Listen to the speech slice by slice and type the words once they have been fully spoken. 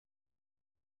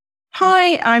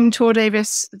Hi, I'm Tor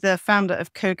Davis, the founder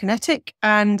of Co-Kinetic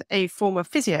and a former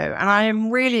physio, and I am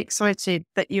really excited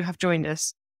that you have joined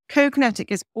us.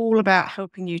 Co-Kinetic is all about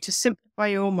helping you to simplify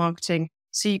your marketing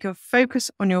so you can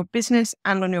focus on your business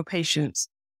and on your patients.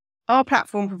 Our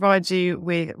platform provides you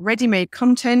with ready-made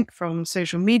content from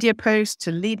social media posts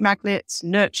to lead magnets,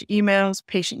 nurture emails,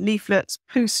 patient leaflets,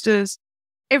 posters,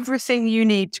 everything you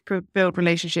need to build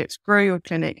relationships, grow your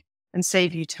clinic, and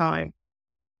save you time.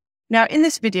 Now, in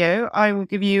this video, I will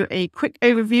give you a quick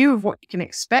overview of what you can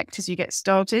expect as you get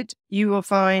started. You will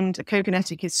find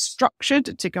Co-Kinetic is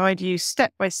structured to guide you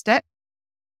step by step.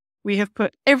 We have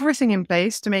put everything in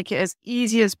place to make it as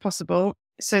easy as possible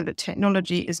so that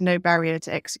technology is no barrier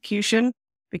to execution.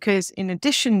 Because in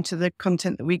addition to the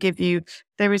content that we give you,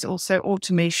 there is also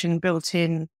automation built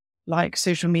in, like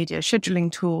social media scheduling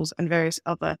tools and various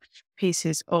other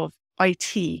pieces of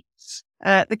IT.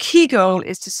 The key goal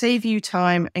is to save you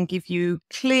time and give you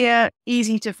clear,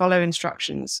 easy to follow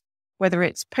instructions, whether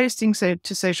it's posting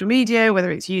to social media, whether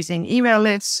it's using email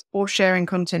lists or sharing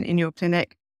content in your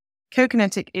clinic.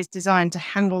 Co-Kinetic is designed to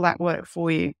handle that work for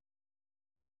you.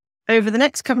 Over the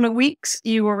next couple of weeks,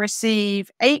 you will receive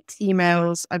 8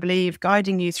 emails, I believe,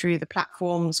 guiding you through the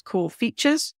platform's core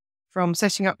features, from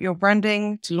setting up your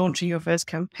branding to launching your first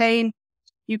campaign.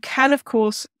 You can, of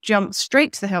course, jump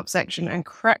straight to the help section and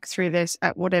crack through this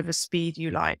at whatever speed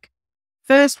you like.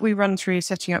 First, we run through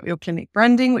setting up your clinic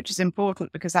branding, which is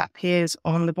important because that appears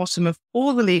on the bottom of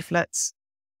all the leaflets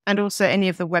and also any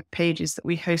of the web pages that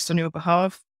we host on your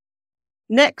behalf.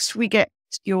 Next, we get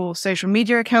your social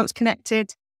media accounts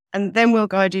connected, and then we'll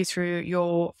guide you through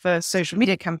your first social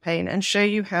media campaign and show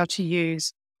you how to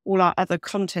use all our other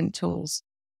content tools.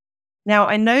 Now,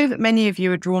 I know that many of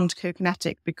you are drawn to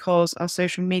Co-Kinetic because our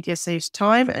social media saves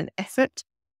time and effort,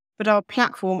 but our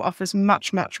platform offers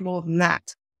much, much more than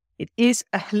that. It is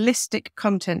a holistic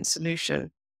content solution.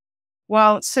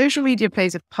 While social media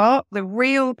plays a part, the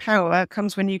real power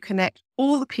comes when you connect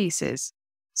all the pieces.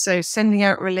 So sending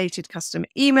out related custom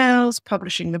emails,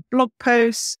 publishing the blog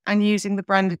posts, and using the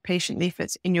branded patient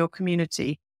leaflets in your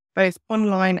community, both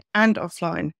online and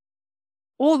offline.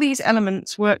 All these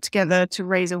elements work together to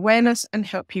raise awareness and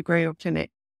help you grow your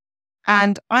clinic.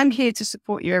 And I'm here to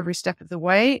support you every step of the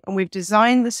way. And we've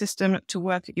designed the system to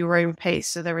work at your own pace,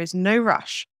 so there is no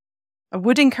rush. I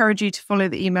would encourage you to follow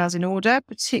the emails in order,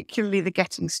 particularly the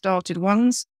getting started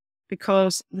ones,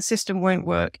 because the system won't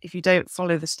work if you don't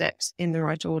follow the steps in the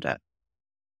right order.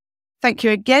 Thank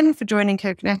you again for joining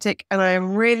Co-Kinetic, and I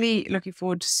am really looking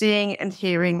forward to seeing and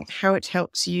hearing how it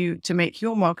helps you to make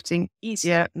your marketing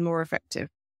easier and more effective.